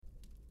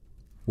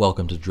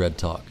Welcome to Dread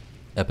Talk,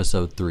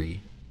 Episode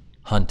 3,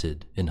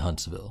 Hunted in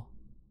Huntsville.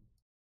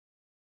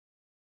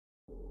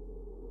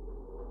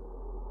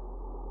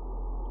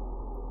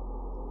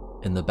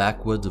 In the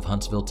backwoods of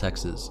Huntsville,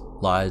 Texas,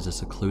 lies a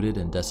secluded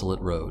and desolate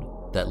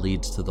road that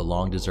leads to the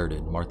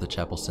long-deserted Martha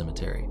Chapel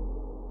Cemetery.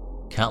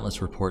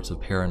 Countless reports of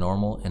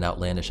paranormal and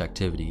outlandish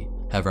activity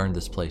have earned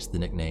this place the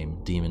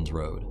nickname Demon's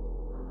Road.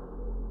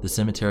 The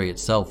cemetery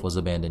itself was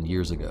abandoned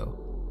years ago.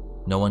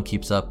 No one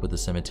keeps up with the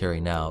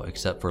cemetery now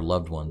except for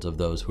loved ones of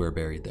those who are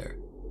buried there.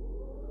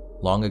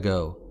 Long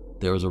ago,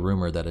 there was a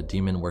rumor that a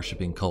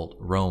demon-worshipping cult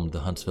roamed the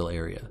Huntsville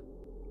area.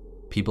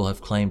 People have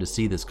claimed to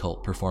see this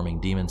cult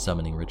performing demon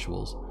summoning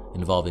rituals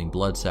involving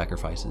blood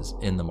sacrifices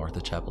in the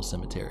Martha Chapel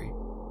Cemetery.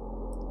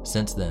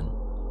 Since then,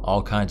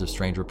 all kinds of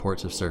strange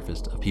reports have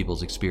surfaced of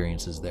people's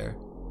experiences there.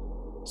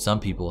 Some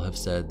people have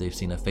said they've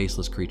seen a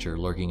faceless creature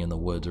lurking in the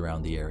woods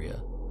around the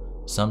area.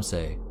 Some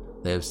say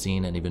they have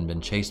seen and even been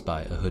chased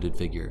by a hooded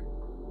figure.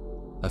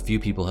 A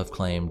few people have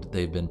claimed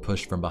they've been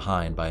pushed from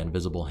behind by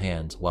invisible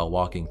hands while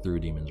walking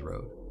through Demon's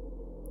Road.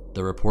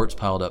 The reports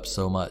piled up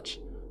so much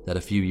that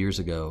a few years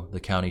ago, the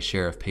county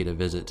sheriff paid a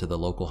visit to the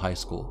local high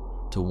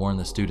school to warn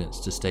the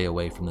students to stay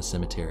away from the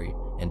cemetery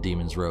and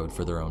Demon's Road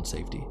for their own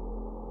safety.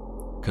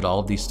 Could all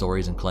of these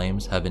stories and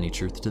claims have any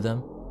truth to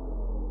them?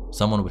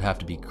 Someone would have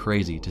to be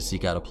crazy to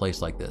seek out a place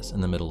like this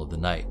in the middle of the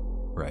night,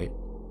 right?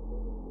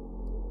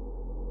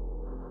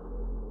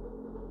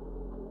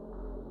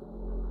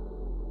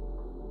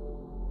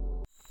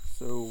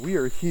 So we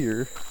are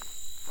here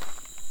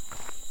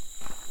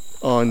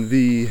on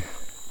the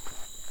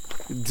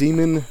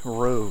Demon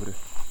Road,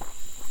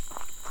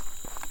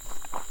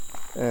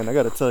 and I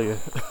gotta tell you,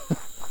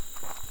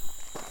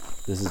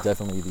 This is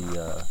definitely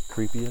the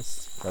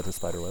creepiest. That's a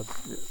spider web.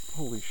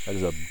 holy That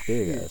is a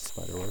big ass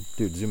spider web.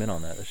 Dude, zoom in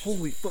on that.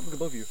 holy fuck, look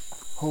above you.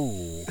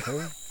 Oh,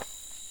 okay.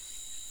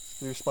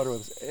 There's spider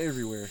webs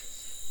everywhere.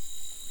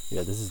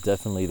 Yeah, this is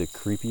definitely the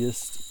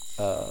creepiest,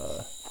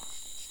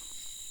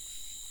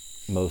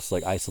 most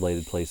like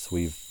isolated place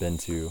we've been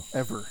to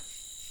Ever.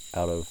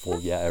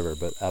 ever,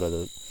 but out of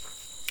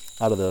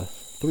the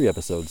 3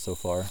 episodes so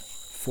far,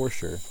 for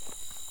sure.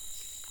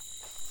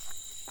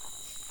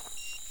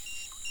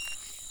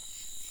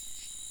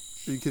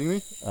 Are you kidding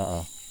me?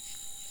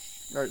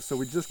 Alright, so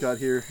we just got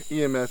here.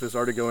 EMF is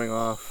already going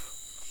off.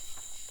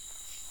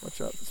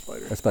 Watch out, the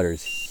spider. That spider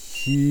is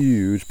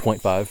huge.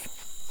 0.5.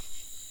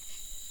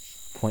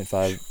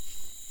 0.5.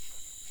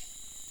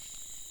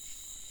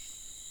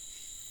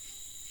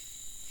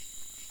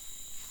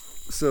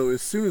 So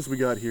as soon as we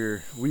got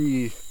here,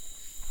 where's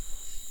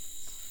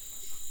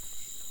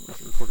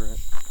the recorder at?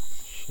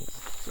 Shit.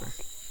 Sorry.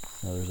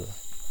 No,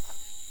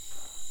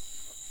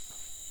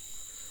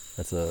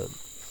 that's a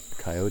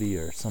coyote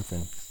or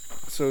something.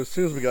 So as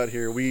soon as we got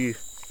here, we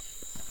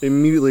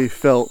immediately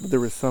felt that there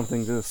was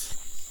something just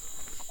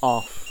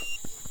off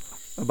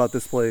about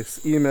this place.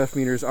 EMF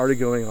meters already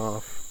going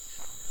off.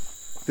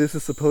 This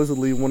is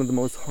supposedly one of the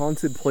most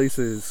haunted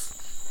places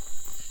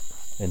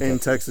in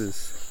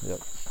Texas. Yep.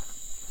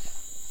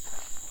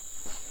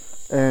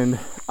 And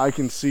I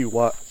can see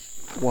why.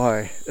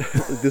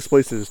 This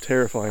place is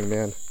terrifying,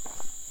 man.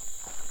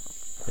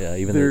 Yeah,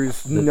 even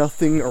There's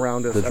nothing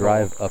around us. The at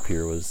drive all. up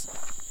here was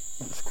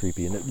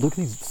creepy. And look at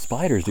these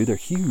spiders, dude. They're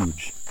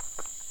huge.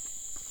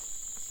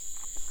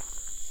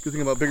 Good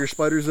thing about bigger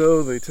spiders,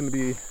 though, they tend to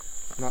be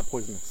not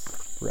poisonous.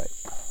 Right.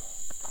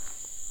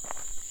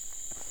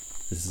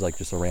 This is like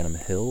just a random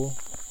hill.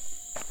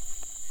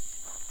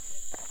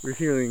 We're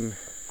hearing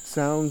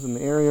sounds in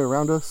the area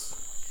around us.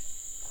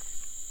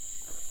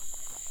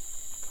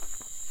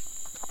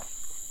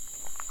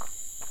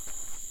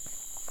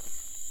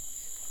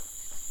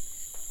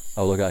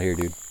 Oh, look out here,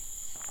 dude.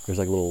 There's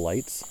like little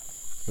lights.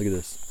 Look at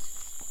this.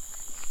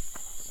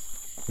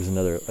 There's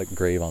another like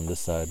grave on this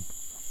side.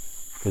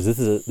 Because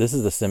this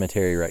is the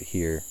cemetery right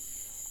here,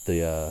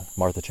 the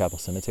Martha Chapel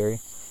Cemetery.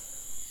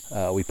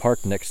 We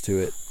parked next to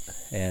it,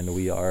 and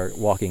we are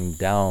walking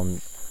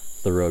down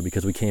the road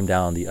because we came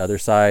down the other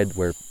side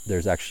where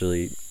there's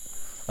actually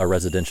a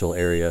residential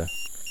area.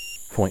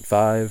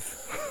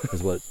 0.5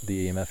 is what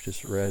the EMF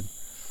just read.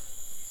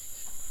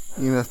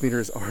 EMF meter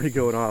is already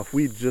going off.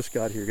 We just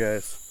got here,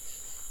 guys.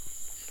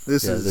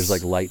 There's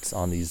like lights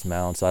on these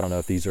mounds. I don't know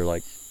if these are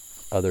like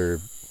other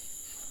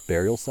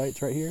burial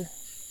sites right here.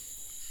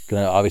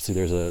 Because obviously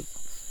there's a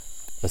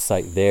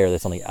site there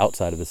that's on the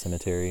outside of the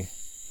cemetery.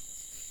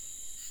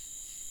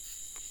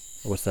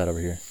 What's that over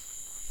here?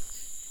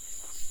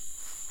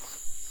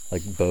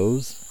 Like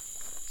bows?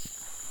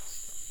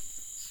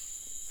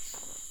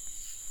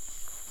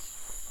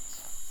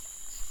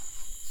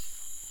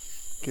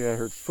 Okay, I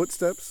heard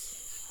footsteps.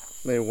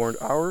 They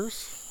weren't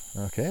ours.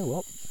 Okay,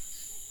 well.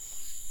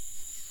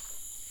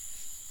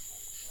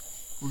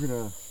 We're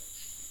gonna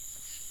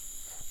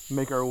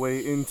make our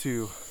way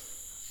into...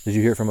 Did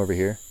you hear it from over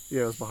here?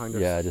 Yeah, it was behind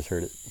us. Yeah, I just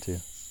heard it too.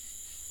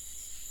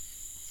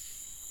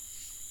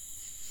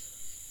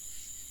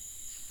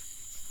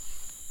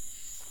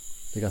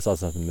 I think I saw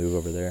something move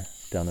over there,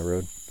 down the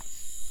road.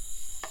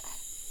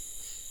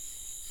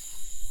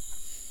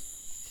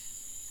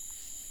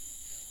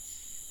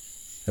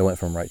 It went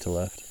from right to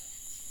left.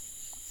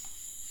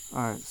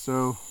 Alright,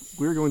 so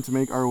we're going to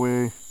make our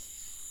way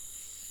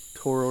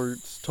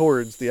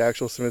towards the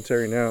actual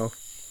cemetery now.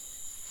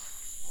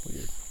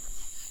 Weird.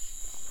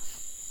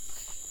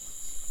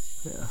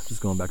 Yeah,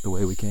 just going back the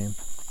way we came.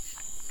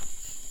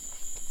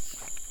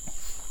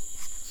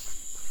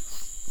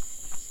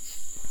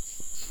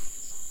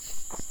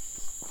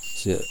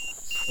 See it?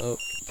 Oh,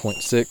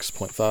 0.6,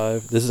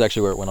 0.5. This is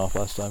actually where it went off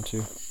last time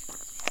too.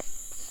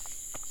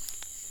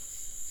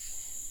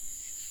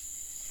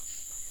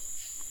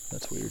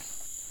 That's weird.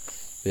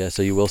 Yeah,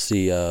 so you will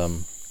see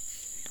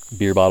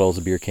beer bottles,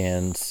 beer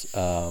cans,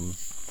 and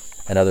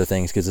other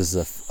things, because this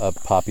is a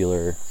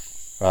popular,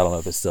 or I don't know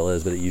if it still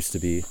is, but it used to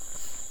be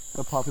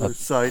A popular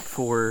site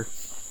for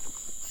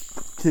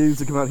kids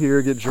to come out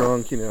here, get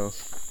drunk,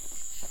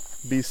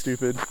 be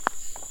stupid.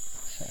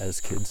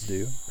 as kids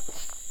do.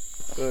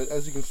 But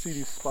as you can see,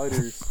 these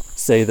spiders,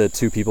 Say the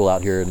two people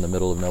out here in the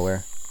middle of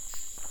nowhere.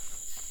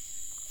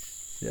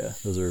 Yeah,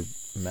 those are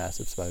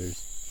massive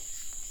spiders.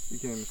 you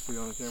can't even see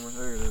on the camera.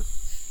 There it is.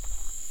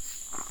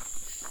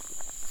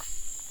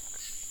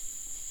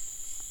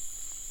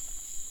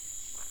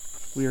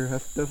 We are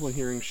definitely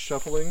hearing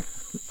shuffling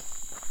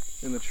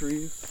in the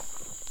trees.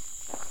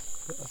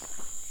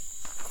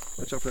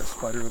 Watch out for that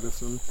spider with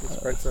this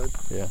right side.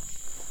 Yeah.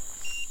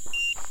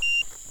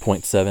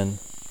 0.7.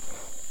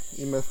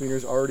 EMF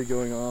meter's already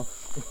going off.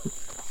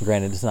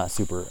 Granted, it's not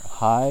super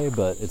high,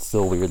 but it's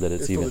still weird that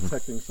it's Still even.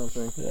 detecting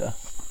something. Yeah.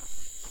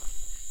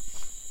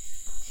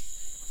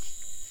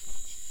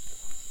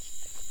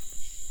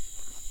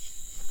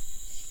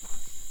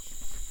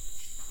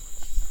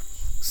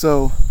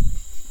 So,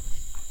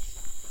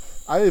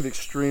 I have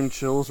extreme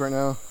chills right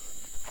now.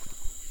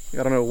 I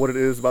don't know what it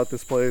is about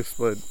this place,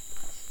 but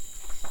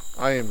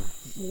I am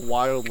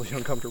wildly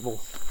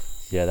uncomfortable.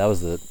 Yeah, that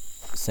was the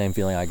same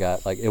feeling I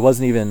got. Like, it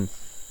wasn't even.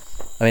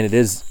 I mean, it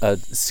is a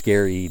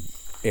scary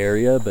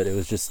area, but it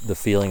was just the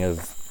feeling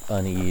of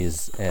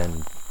unease,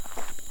 and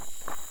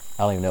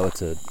I don't even know what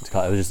to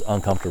call it. It was just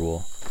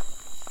uncomfortable.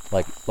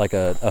 Like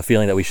a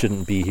feeling that we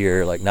shouldn't be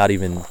here, like not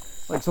even.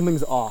 Like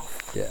something's off.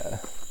 Yeah.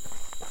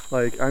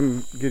 Like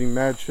I'm getting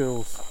mad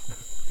chills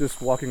just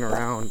walking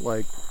around.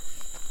 Like,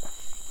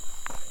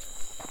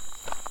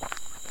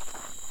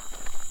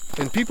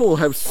 and people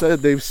have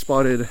said they've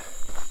spotted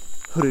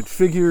hooded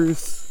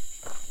figures,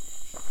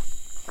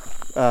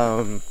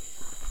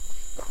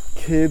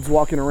 kids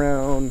walking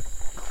around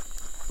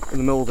in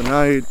the middle of the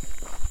night.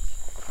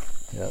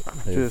 Yep.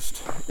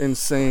 Just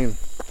insane.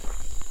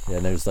 Yeah,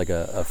 and there's like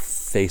a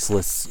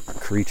faceless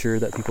creature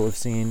that people have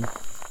seen.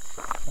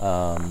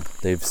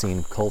 They've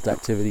seen cult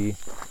activity.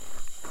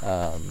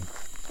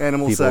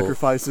 Animal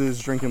sacrifices,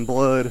 drinking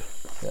blood.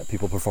 Yeah,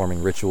 people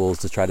performing rituals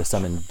to try to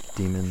summon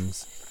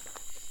demons.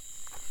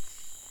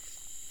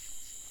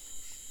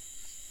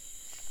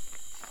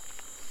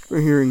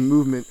 We're hearing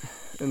movement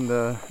in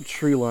the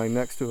tree line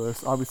next to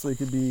us. Obviously, it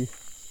could be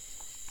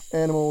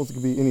animals, it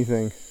could be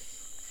anything.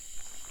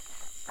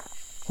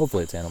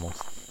 Hopefully it's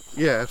animals.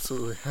 Yeah,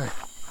 absolutely.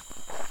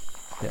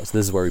 Yeah, so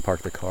this is where we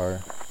parked the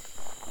car.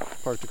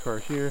 Park the car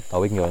here. Oh,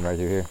 we can go in right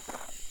through here.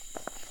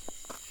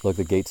 Look,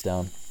 the gate's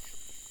down.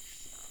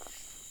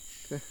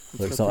 Okay.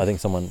 Look, I think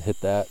someone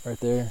hit that right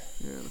there.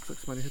 Yeah, looks like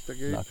somebody hit that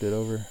gate. Knocked it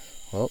over.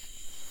 Well,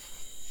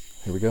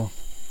 here we go.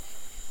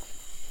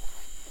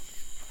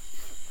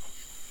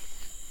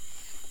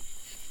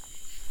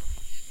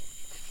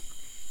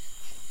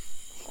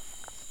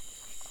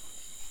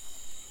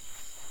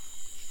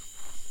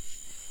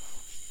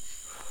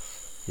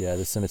 Yeah,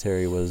 this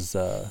cemetery was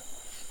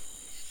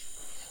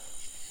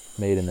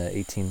made in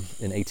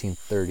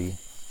 1830,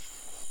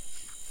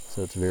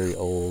 so it's very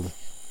old.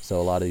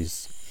 So a lot of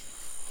these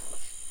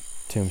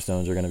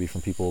tombstones are going to be from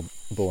people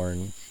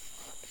born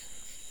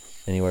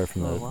anywhere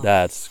from the. Wow.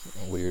 That's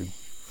weird.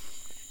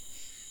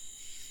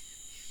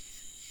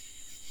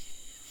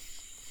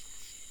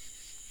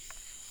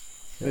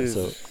 Yeah,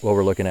 so what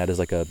we're looking at is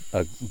like a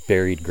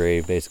buried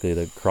grave. Basically,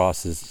 the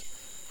cross is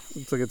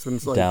It's like it's been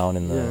down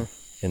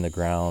in the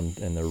ground,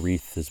 and the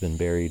wreath has been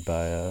buried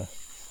by.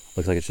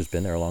 Looks like it's just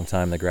been there a long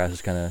time. The grass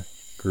just kind of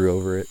grew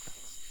over it.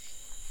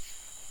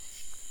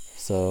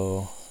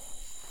 So,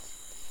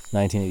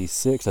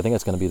 1986. I think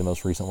that's going to be the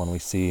most recent one we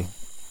see.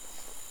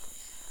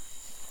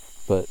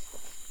 But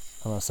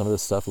I don't know. Some of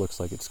this stuff looks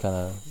like it's kind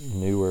of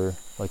newer,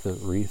 like the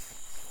wreath.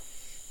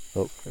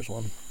 Oh, there's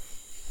one.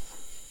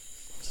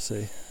 What's it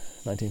say?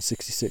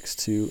 1966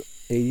 to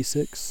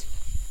 86.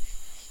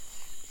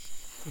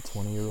 A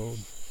 20-year-old.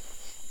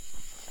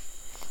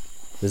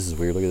 This is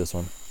weird. Look at this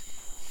one.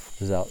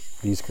 This is out.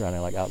 These kind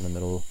of like out in the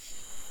middle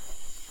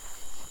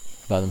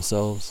by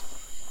themselves.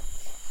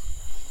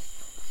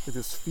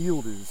 This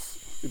field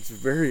it's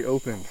very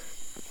open.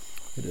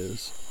 It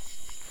is.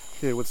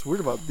 Okay, what's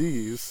weird about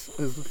these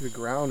is look, the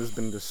ground has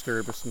been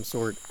disturbed of some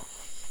sort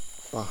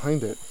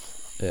behind it.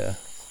 Yeah.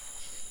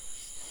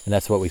 And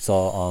that's what we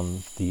saw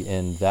on the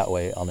end that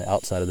way, on the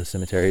outside of the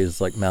cemetery,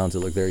 is like mounds that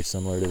look very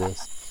similar to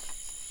this.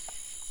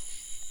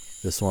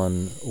 This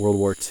one, World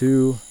War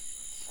II.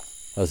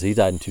 Oh, so he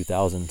died in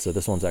 2000, so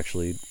this one's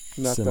actually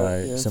Not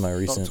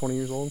semi-recent. About 20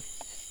 years old.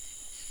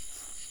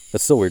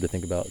 That's still weird to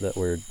think about, that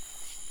we're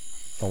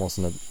almost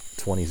in the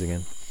 20s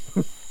again.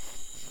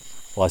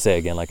 Well, I say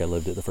again like I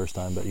lived it the first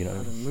time, but you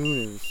know. The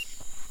moon is...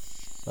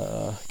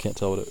 Can't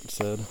tell what it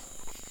said.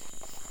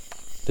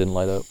 Didn't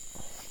light up.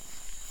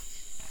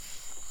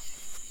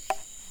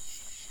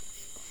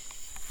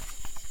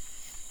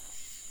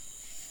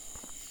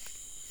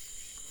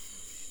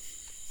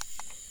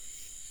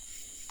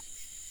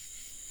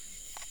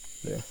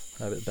 There,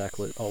 I have it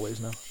backlit always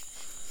now.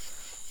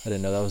 I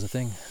didn't know that was a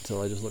thing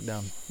until I just looked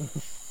down.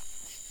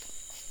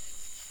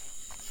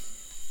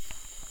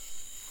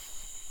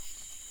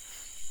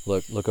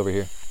 Look over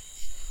here.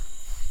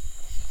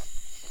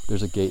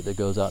 There's a gate that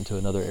goes out into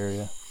another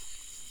area.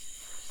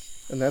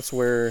 And that's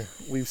where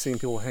we've seen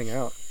people hang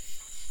out.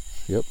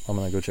 Yep, I'm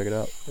gonna go check it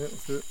out. Yeah,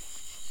 let's do it.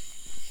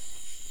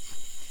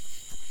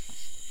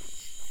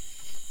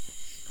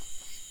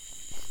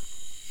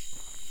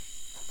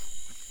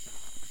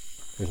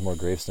 There's more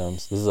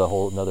gravestones. This is a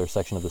whole another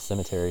section of the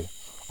cemetery.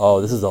 Oh,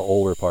 this is the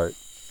older part.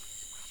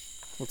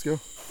 Let's go.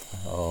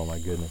 Oh my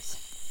goodness.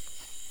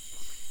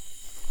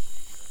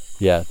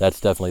 Yeah, that's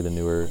definitely the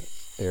newer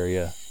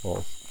area.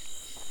 Well,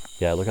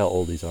 yeah, look how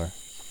old these are.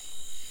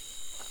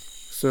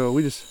 So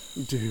we just,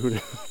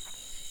 dude,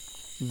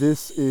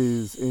 this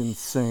is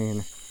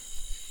insane.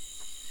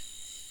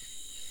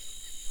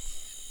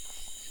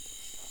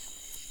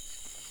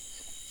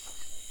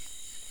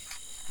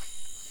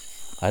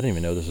 I didn't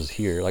even know this was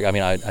here. Like, I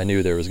mean, I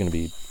knew there was going to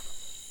be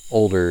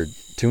older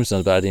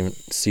tombstones, but I didn't even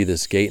see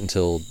this gate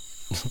until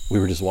we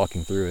were just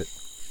walking through it.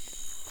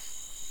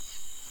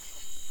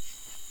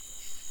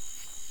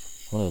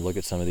 I want to look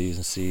at some of these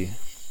and see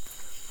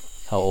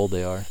how old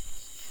they are.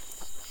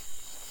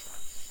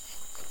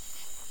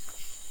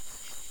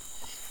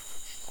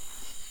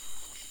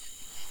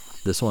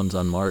 This one's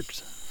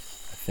unmarked,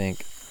 I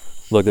think.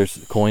 Look, there's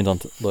coins on.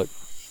 Look.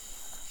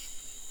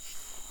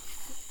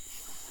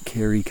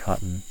 Carrie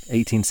Cotton,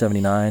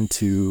 1879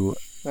 to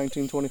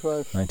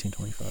 1925.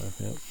 1925.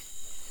 Yep.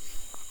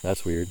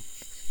 That's weird.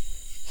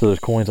 So there's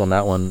coins on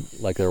that one,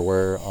 like there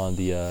were on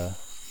the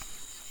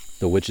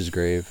witch's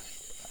grave.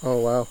 Oh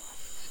wow,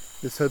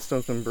 this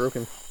headstone's been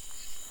broken.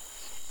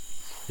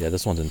 Yeah,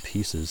 this one's in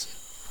pieces.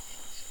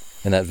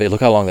 And that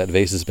look how long that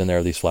vase has been there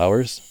of these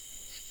flowers.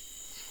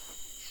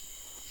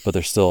 But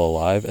they're still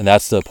alive, and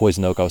that's the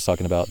poison oak I was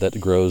talking about that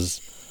grows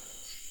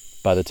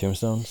by the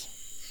tombstones.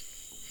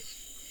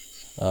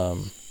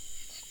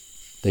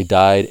 They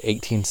died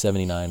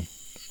 1879.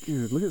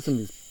 Dude, look at some of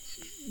these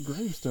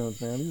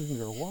gravestones, man. These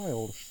things are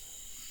wild.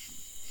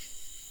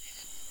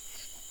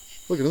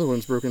 Look, another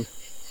one's broken.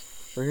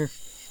 Right here.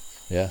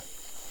 Yeah.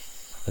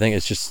 I think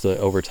it's just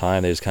over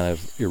time they just kind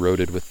of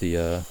eroded with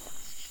the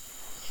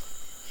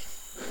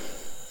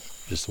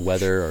just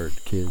weather or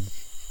kids.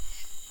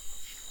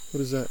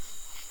 What is that?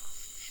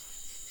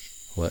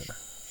 What?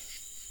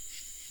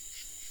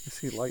 I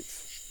see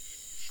lights.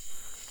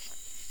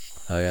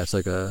 Oh yeah, it's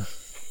like a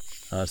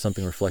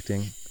something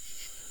reflecting.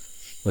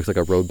 Looks like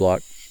a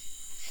roadblock.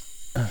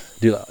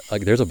 Dude,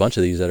 like there's a bunch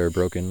of these that are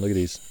broken. Look at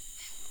these.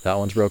 That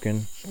one's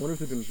broken. I wonder if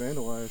they've been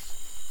vandalized.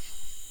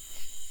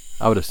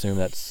 I would assume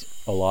that's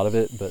a lot of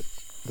it, but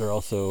they're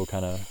also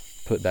kind of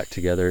put back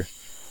together.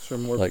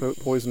 Some more like,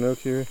 poison oak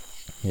here.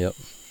 Yep.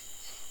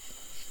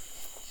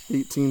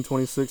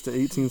 1826 to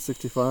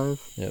 1865.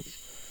 Yep.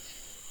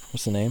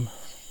 What's the name?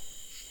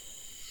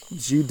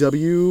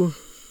 GWCLE.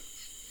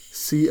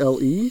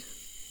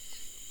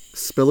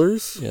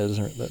 Spillers. Yeah,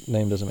 that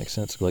name doesn't make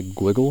sense. Like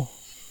Gwiggle.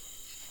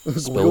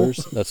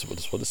 Spillers. That's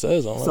what it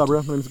says. I don't know. What's up,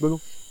 bro? My name's Gwiggle.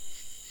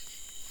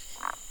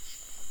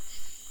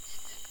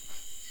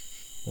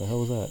 The hell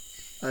was that?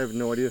 I have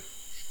no idea.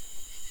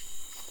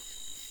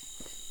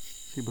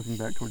 Keep looking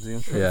back towards the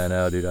entrance. Yeah, I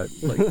know,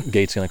 dude. Like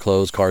gate's gonna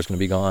close, car's gonna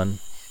be gone.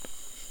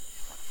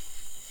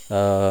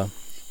 Born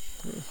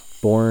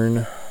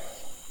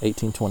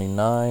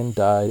 1829,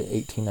 died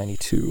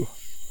 1892.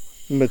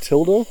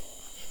 Matilda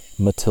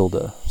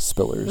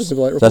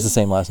Spillers. That's the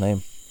same last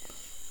name.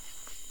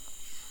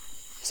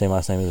 Same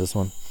last name as this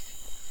one.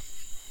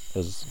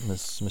 As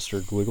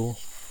Mr. Gwiggle.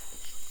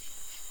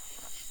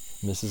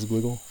 Mrs.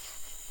 Gwiggle.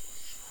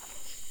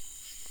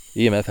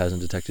 EMF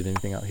hasn't detected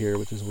anything out here,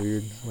 which is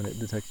weird when it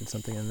detected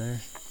something in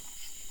there.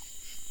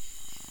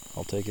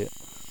 I'll take it.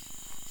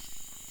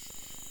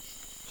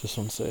 What's this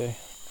one say?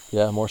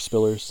 Yeah, more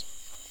spillers.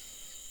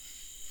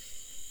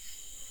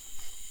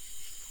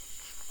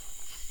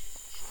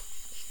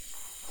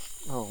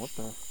 Oh, what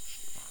the?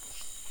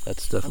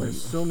 That's definitely.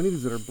 There's so many of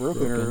these that are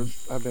broken.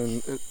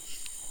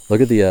 Look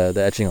at the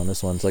etching on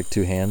this one. It's like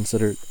two hands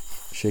that are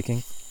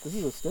shaking. This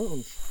is a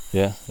stone.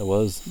 Yeah, it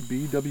was.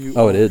 BW.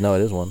 Oh, it is. No,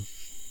 it is one.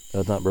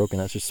 That's not broken.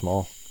 That's just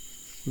small.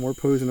 More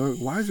poison oak.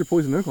 Why is there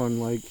poison oak on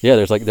Yeah,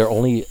 they're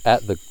only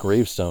at the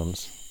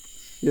gravestones.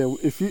 Yeah,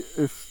 if you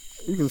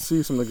can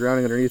see some of the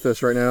grounding underneath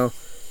us right now,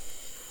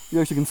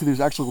 you actually can see there's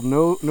actual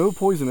no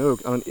poison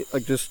oak on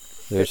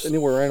there's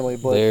anywhere randomly,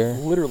 but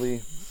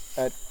literally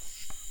at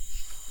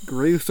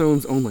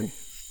gravestones only.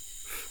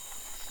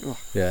 Ugh.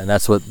 Yeah, and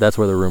that's where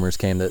the rumors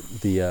came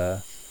that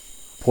the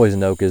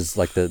poison oak is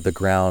like the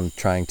ground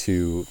trying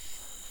to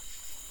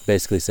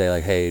basically say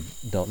like, hey,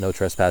 no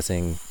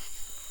trespassing,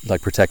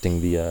 like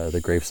protecting the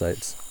grave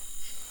sites,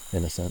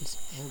 in a sense.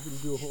 Well, it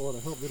didn't do a whole lot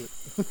of help, did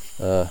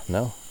it?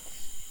 No.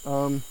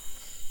 Um,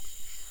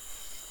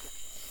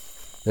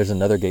 There's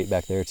another gate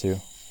back there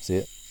too. See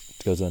it?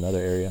 It goes to another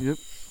area. Yep.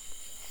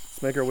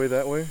 Let's make our way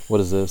that way. What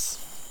is this?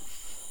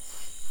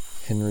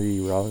 Henry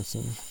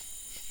Robinson.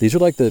 These are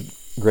like the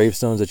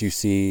gravestones that you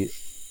see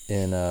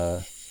in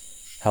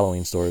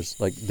Halloween stores,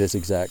 like this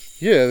exact.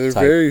 Yeah, they're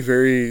type. very,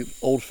 very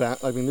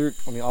old-fashioned. I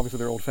mean, obviously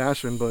they're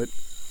old-fashioned, but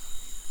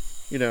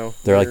you know,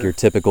 They're like your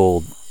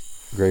typical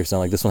gravestone.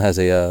 Like this one has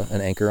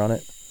an anchor on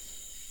it.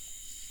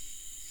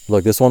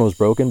 Look, this one was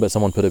broken, but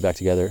someone put it back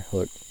together.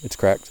 Look, it's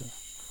cracked.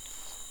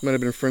 Might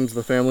have been friends of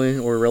the family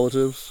or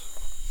relatives.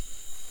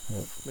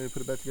 Yep. Maybe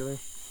put it back together.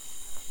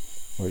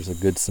 Where's a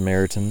good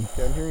Samaritan?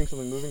 Okay, I'm hearing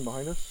something moving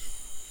behind us.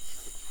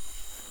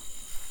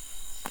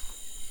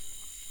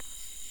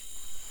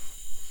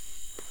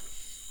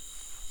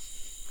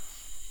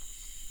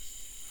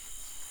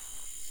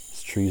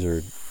 These trees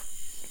are.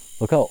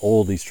 Look how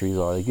old these trees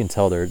are. You can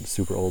tell they're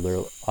super old.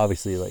 They're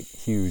obviously like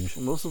huge.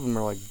 Well, most of them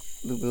are like.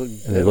 They look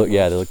dead And they look,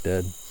 yeah, they almost. look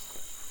dead.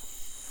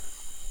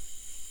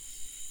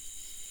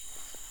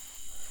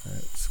 All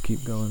right, let's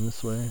keep going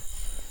this way.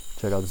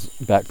 Check out this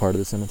back part of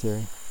the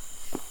cemetery.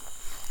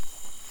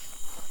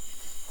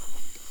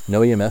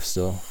 No EMF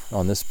still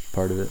on this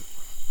part of it.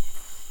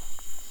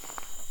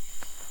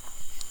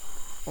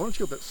 I want to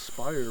check out that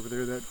spire over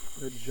there. That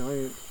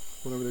giant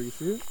one over there. You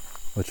see it?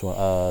 Which one?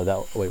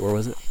 Wait, where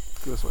was it?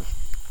 Go this way.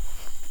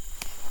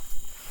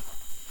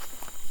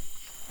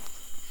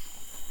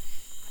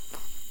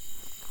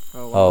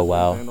 Oh,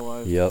 wow. it's been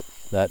vandalized. Yep,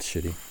 that's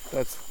shitty.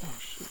 That's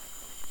shit.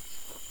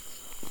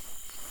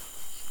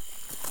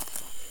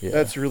 Yeah.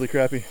 That's really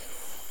crappy.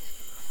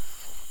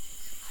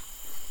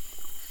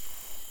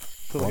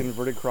 Put like Well-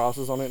 inverted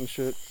crosses on it and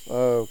shit.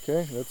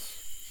 Okay, that's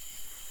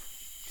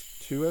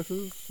 2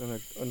 S's and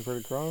an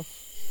inverted cross.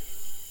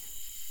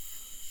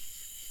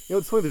 You know,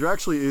 it's funny. There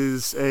actually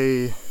is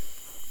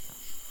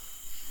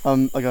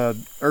like a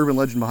urban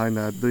legend behind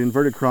that. The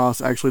inverted cross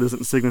actually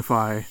doesn't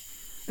signify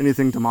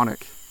anything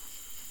demonic.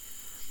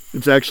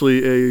 It's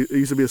actually it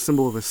used to be a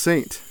symbol of a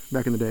saint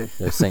back in the day.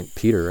 Yeah, Saint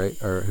Peter,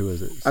 right? Or who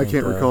was it? I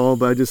can't recall,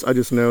 but I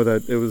just know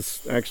that it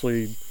was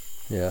actually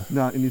Yeah.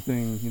 not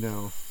anything, you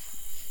know.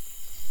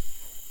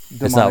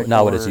 It's not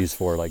demonic what it's or- used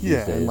for, like Yeah,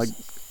 these days. and like,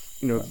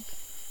 you know, and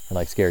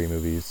like scary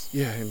movies.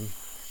 yeah, and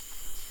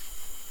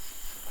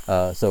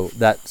So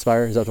that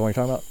spire, is that the one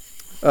you're talking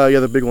about?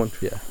 yeah, the big one.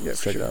 Yeah. Yeah, Let's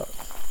for check sure. it out.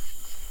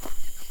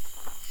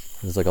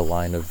 There's like a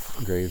line of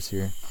graves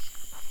here.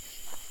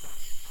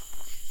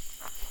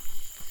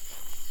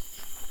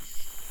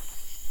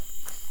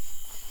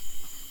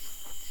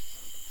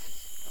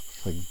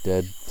 Like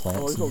dead plants.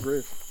 Oh, there's no and-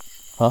 grave.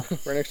 Huh?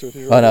 Right next to it. Oh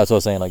no, that's what I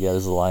was saying. Like, yeah,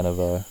 there's a line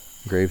of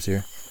graves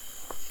here.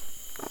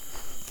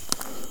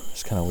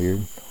 It's kind of weird.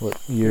 What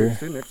year?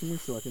 Stay next to me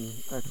so I can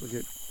actually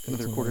get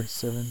another quarter.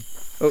 7.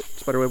 Oh,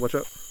 spiderweb, watch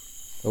out.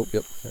 Oh,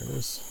 yep, there it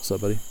is. What's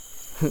up, buddy?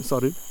 Saw,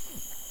 dude.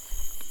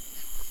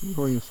 I'm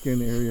going to scan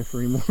the area for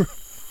any more.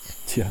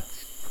 Yeah,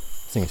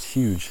 this thing is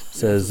huge. It Yeah,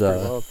 says this is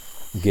pretty wild.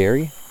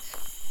 Gary.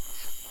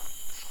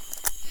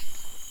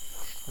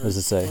 What does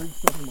it say? Are you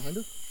smoking behind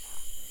us?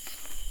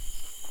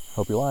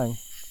 Hope you're lying.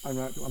 I'm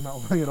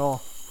not lying at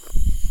all.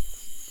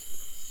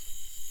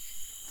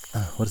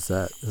 What is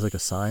that? There's like a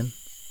sign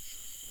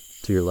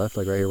to your left,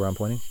 like right here where I'm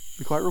pointing.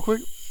 Be quiet real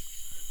quick.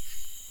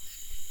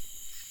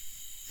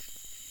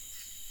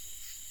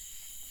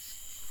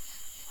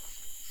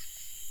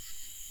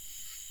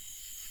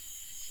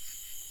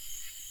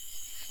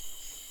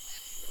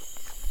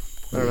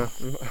 I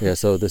don't know. Yeah,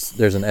 so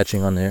there's an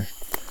etching on there.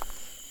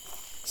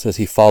 It says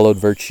he followed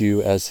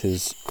virtue as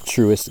his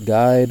truest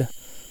guide,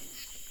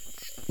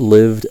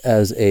 lived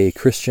as a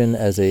Christian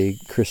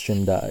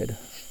died.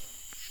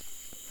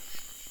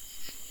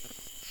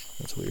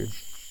 That's weird.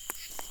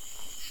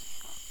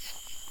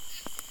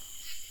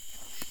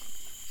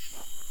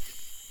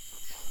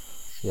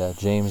 Yeah,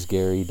 James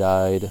Gary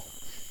died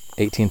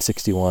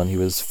 1861. He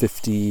was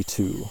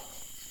 52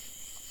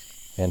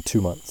 and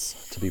 2 months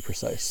to be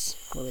precise.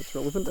 Well, that's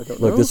relevant. I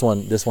don't Look, know. this one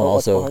Oh,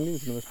 what's also. behind you?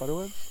 Is another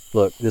spiderweb?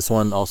 Look, this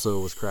one also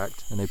was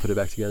cracked, and they put it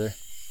back together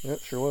Yeah,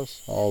 it sure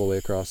was. all the way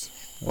across.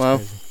 That's Wow.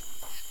 crazy.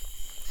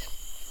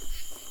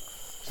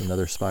 There's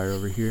another spire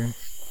over here,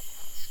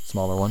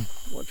 smaller one.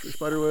 Watch your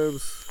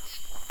spiderwebs.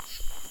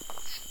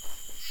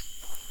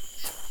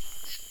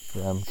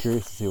 Yeah, I'm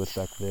curious to see what's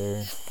back there.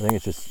 I think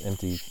it's just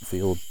empty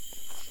field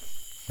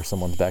or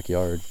someone's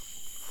backyard.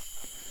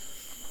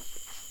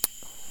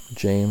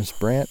 James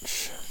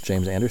Branch,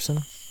 James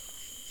Anderson.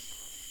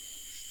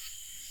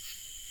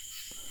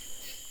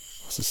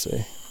 What's it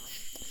say?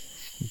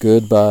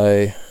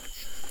 Goodbye,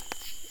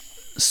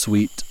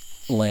 sweet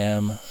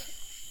lamb.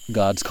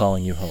 God's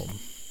calling you home.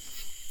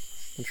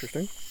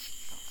 Interesting.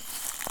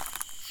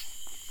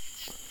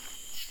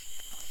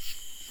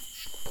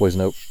 Poison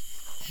oak.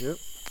 Yep.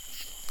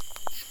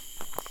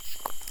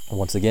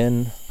 Once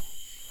again,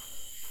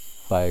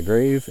 by a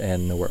grave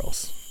and nowhere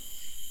else.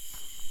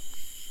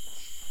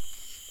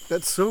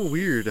 That's so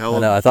weird. How I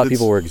know. I thought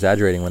people were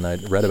exaggerating when I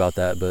read about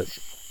that, but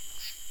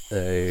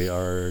they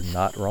are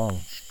not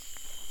wrong.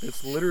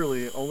 It's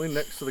literally only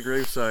next to the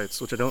grave sites,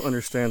 which I don't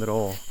understand at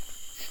all.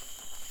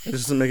 It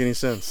just doesn't make any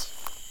sense.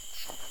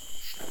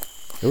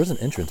 There was an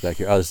entrance back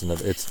here. Oh, this is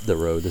another. It's the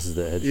road. This is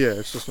the edge. Yeah,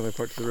 it's just another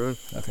part to the road.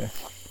 Okay.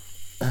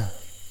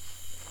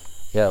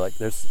 Yeah, like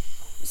there's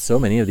so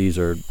many of these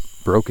are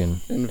broken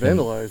And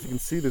vandalized. You can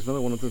see there's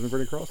another one with an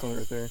inverted cross on it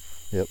right there.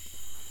 Yep.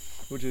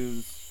 Which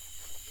is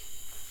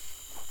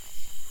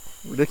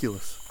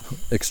ridiculous.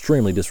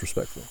 Extremely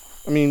disrespectful.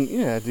 I mean,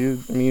 yeah,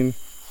 dude. I mean,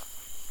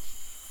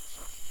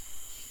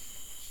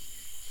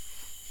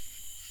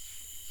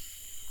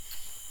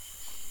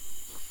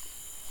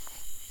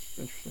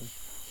 interesting.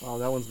 Wow,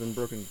 that one's been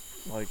broken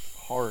like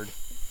hard.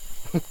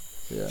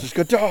 Yeah. Just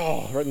go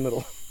right in the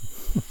middle.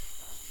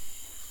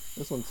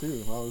 This one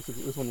too. Wow,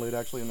 this one laid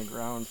actually in the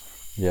ground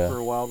Yeah. for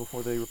a while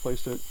before they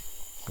replaced it.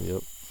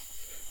 Yep.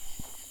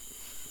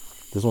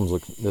 This one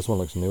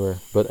looks newer,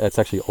 but it's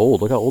actually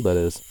old. Look how old that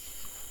is.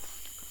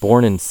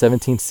 Born in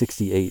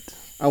 1768.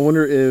 I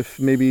wonder if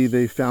maybe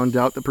they found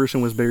out the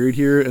person was buried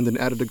here and then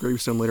added a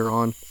gravestone later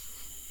on.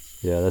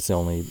 Yeah, that's the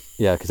only.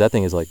 Yeah, because that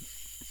thing is like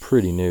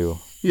pretty new.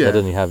 Yeah. That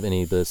doesn't have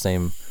any of the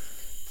same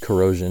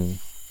corrosion.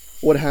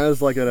 What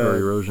has like Or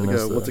erosion like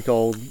as what's the- it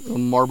called,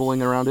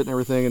 marbling around it and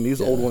everything, and these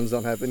Yeah. old ones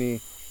don't have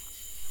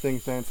anything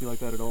fancy like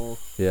that at all.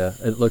 Yeah,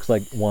 it looks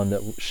like one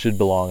that should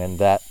belong in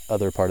that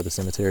other part of the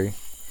cemetery.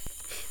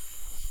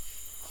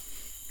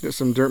 Got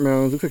some dirt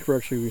mounds. Looks like we're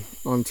actually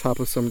on top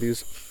of some of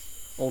these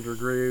older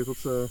graves.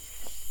 Wow,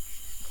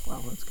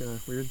 that's kind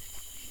of weird.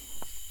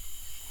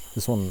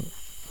 This one,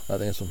 I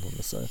think this one's on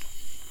this side.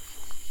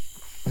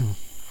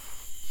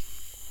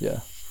 Yeah.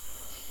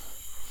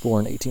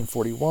 Born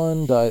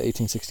 1841, died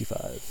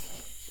 1865.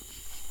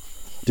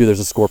 Dude, there's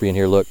a scorpion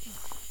here. Look,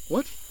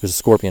 What? there's a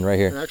scorpion right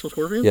An here. actual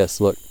scorpion? Yes,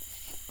 look.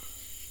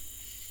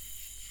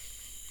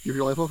 You have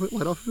your light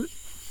off of it?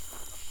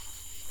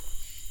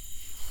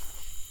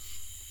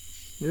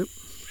 Yep,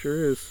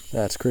 sure is.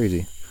 That's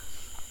crazy.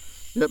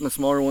 Yep, and the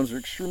smaller ones are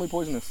extremely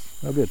poisonous.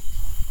 Oh, good.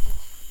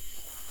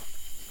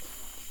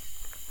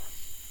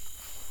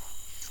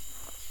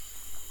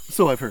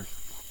 So I've heard.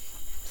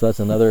 So that's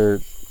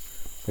another.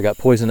 They got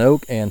poison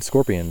oak and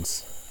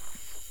scorpions,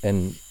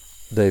 and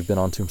they've been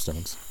on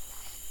tombstones.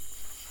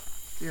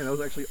 Yeah, that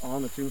was actually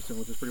on the tombstone,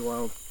 which is pretty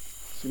wild.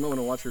 So you might want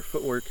to watch your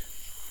footwork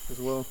as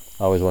well.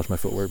 I always watch my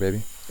footwork,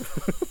 baby.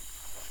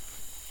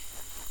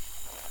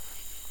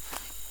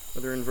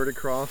 Another inverted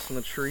cross on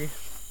the tree.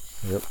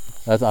 Yep.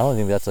 I don't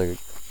think that's like.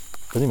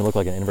 Doesn't even look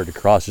like an inverted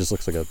cross. It just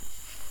looks like a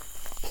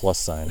plus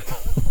sign.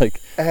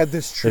 Like Add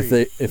this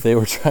tree. if they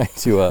were trying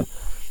to,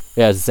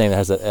 yeah, it's the same. It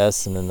has that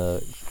S and then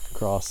the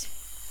cross.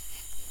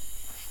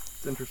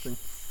 It's interesting.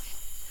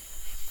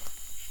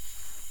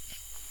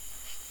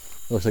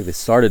 It looks like they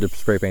started to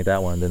spray paint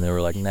that one, then they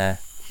were like, nah.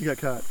 You got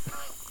caught.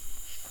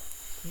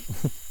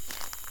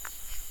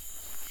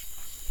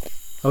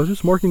 I was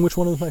just marking which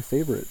one was my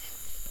favorite.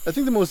 I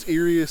think the most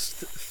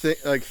eeriest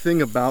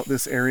thing about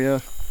this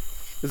area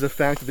is the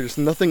fact that there's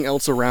nothing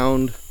else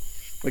around.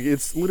 Like,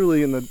 it's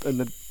literally in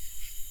the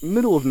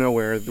middle of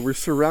nowhere. We're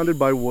surrounded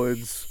by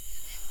woods,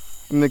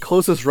 and the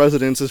closest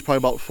residence is probably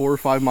about 4 or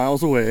 5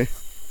 miles away.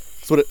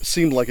 That's what it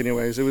seemed like,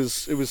 anyways. It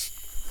was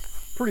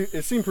pretty.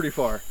 It seemed pretty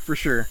far for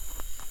sure.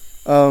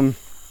 I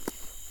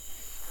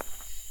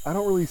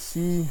don't really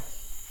see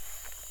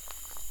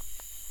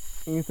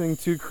anything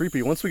too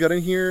creepy. Once we got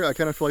in here, I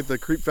kind of feel like the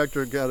creep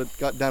factor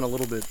got down a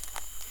little bit.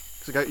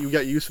 Cause you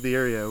got used to the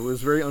area. It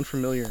was very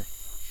unfamiliar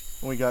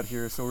when we got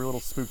here, so we're a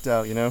little spooked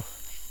out, you know.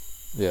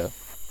 Yeah.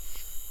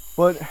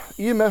 But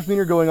EMF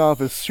meter going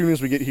off as soon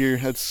as we get here.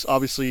 That's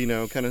obviously, you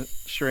know, kind of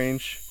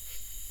strange.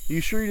 Are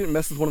you sure you didn't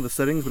mess with one of the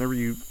settings whenever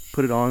you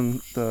put it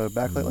on the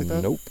backlight like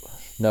that? Nope.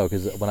 No,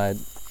 because when I.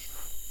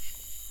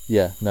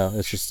 Yeah, no,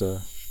 it's just I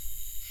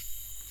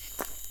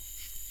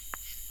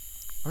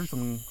heard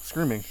someone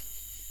screaming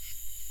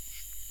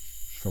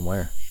from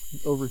where?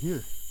 over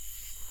here.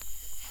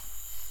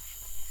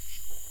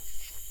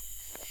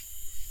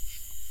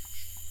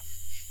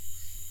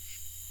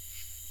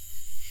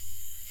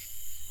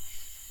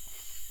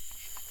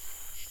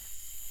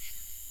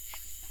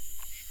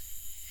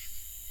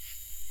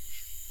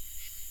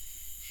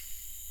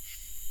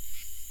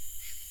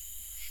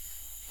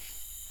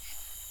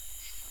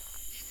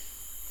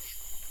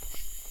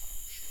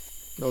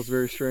 That was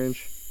very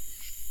strange.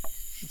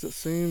 Does it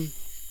seem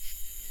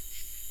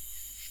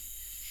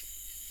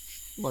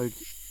like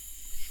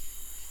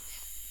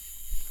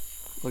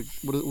what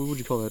would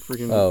you call that?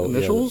 Freaking Oh, yeah,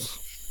 initials?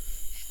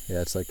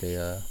 Yeah, it's like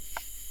a.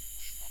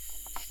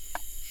 I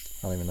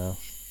don't even know.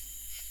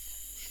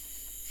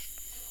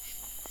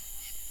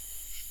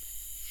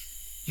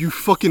 You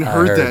fucking I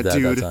heard that, that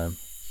dude. That time.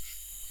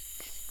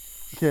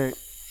 Okay,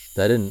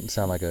 That didn't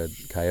sound like a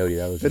coyote.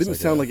 That was. that Just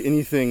didn't sound like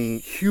anything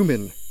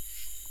human.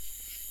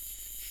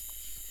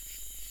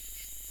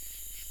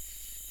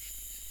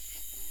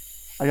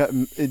 I got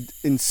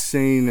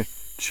insane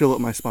chill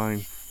up my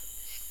spine.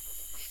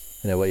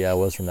 You know what? Yeah, I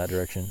was from that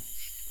direction.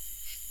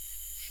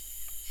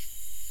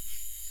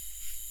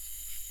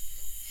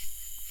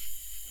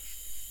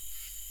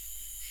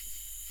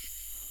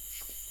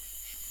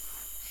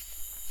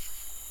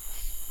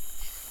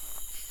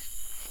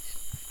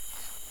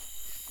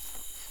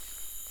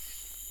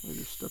 I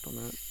just stepped on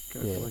that.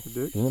 Kind of feel like a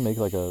dick. Didn't it make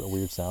like a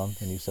weird sound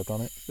when you stepped on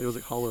it? It was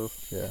like hollow.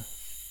 Yeah.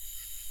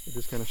 It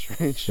was kind of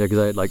strange. Yeah,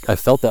 because I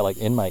felt that like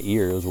in my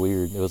ear. It was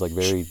weird. It was like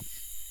very.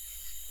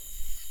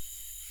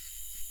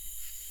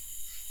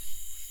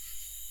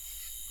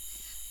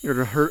 I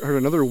heard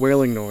another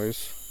wailing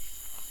noise.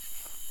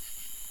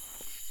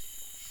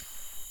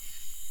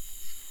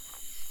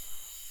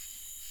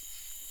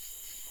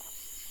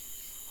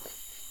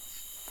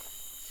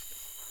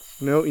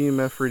 No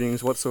EMF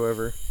readings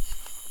whatsoever.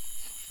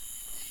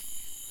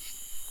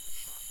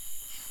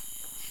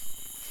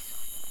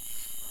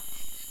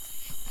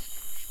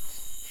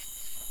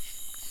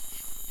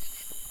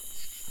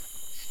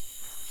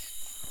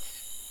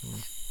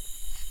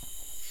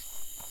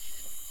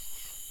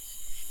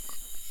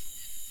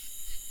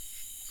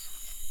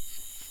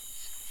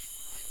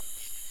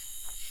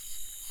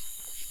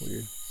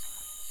 Weird.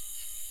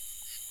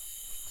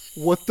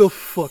 What the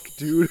fuck,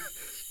 dude?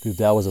 Dude,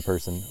 that was a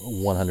person.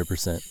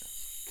 100%.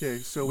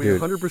 Okay, so we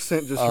Dude.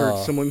 100% just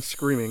heard someone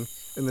screaming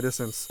in the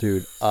distance.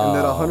 Dude. And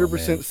that Oh,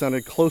 100% man.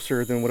 sounded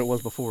closer than what it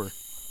was before.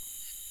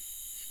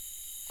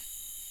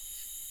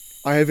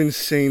 I have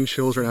insane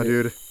chills right now,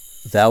 dude.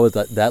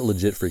 That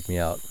legit freaked me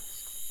out.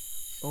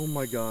 Oh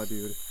my god,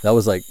 dude. That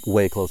was like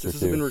way closer This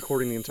hasn't too. been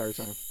recording the entire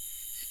time.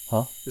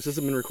 Huh? This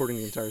hasn't been recording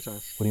the entire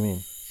time. What do you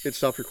mean? It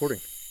stopped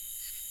recording.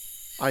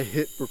 I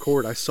hit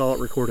record. I saw it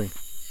recording.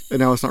 And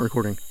now it's not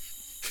recording.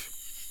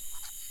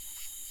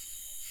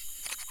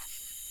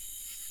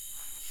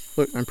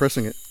 Look, I'm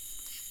pressing it.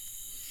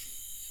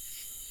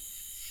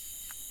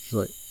 It's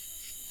like,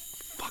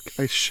 Fuck,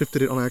 I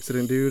shifted it on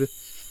accident, dude.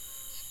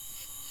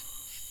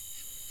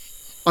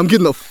 I'm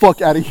getting the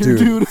fuck out of here,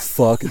 dude.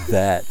 fuck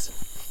that.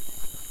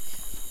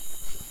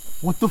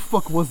 What the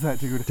fuck was that,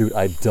 dude? Dude,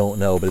 I don't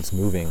know, but it's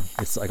moving.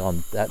 It's like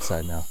on that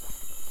side now.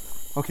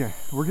 Okay,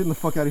 we're getting the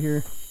fuck out of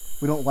here.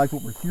 We don't like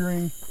what we're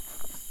hearing.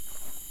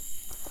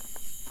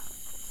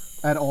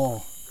 At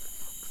all.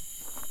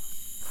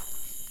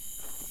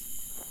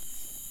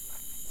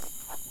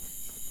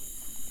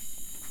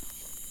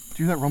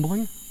 Do you hear that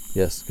rumbling?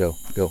 Yes, go.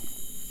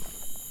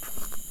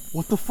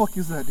 What the fuck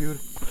is that, dude?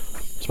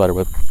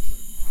 Spiderweb.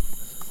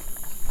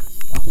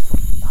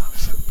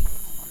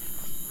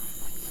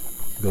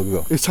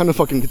 Go. It's time to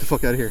fucking get the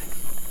fuck out of here.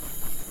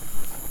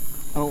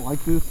 I don't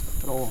like this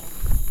at all.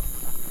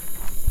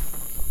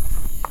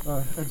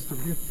 Exit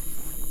over here.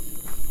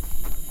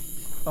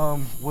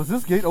 Was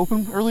this gate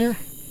open earlier?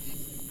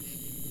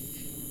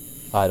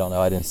 I don't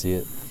know. I didn't see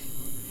it.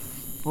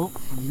 Well,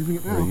 I'm using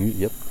it now.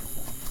 Yep.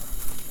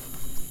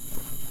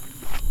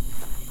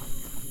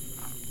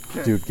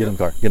 Okay. Dude, get in the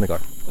car. Get in the car.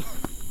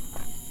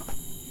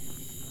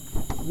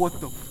 What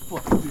the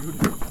fuck,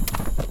 dude?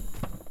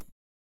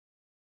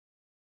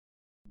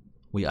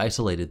 We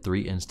isolated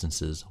 3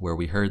 instances where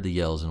we heard the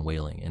yells and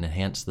wailing and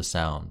enhanced the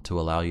sound to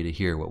allow you to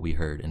hear what we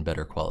heard in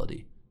better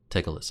quality.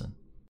 Take a listen.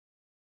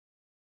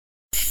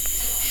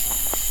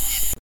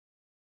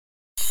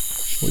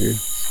 Weird.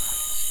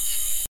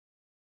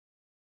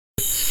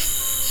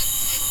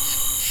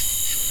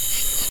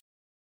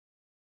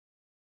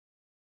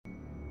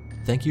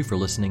 Thank you for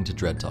listening to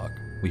Dread Talk.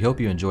 We hope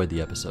you enjoyed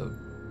the episode.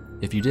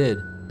 If you did,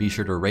 be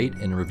sure to rate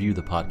and review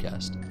the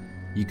podcast.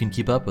 You can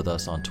keep up with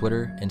us on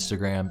Twitter,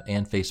 Instagram,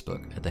 and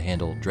Facebook at the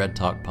handle Dread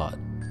Talk Pod.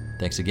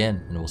 Thanks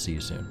again, and we'll see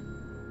you soon.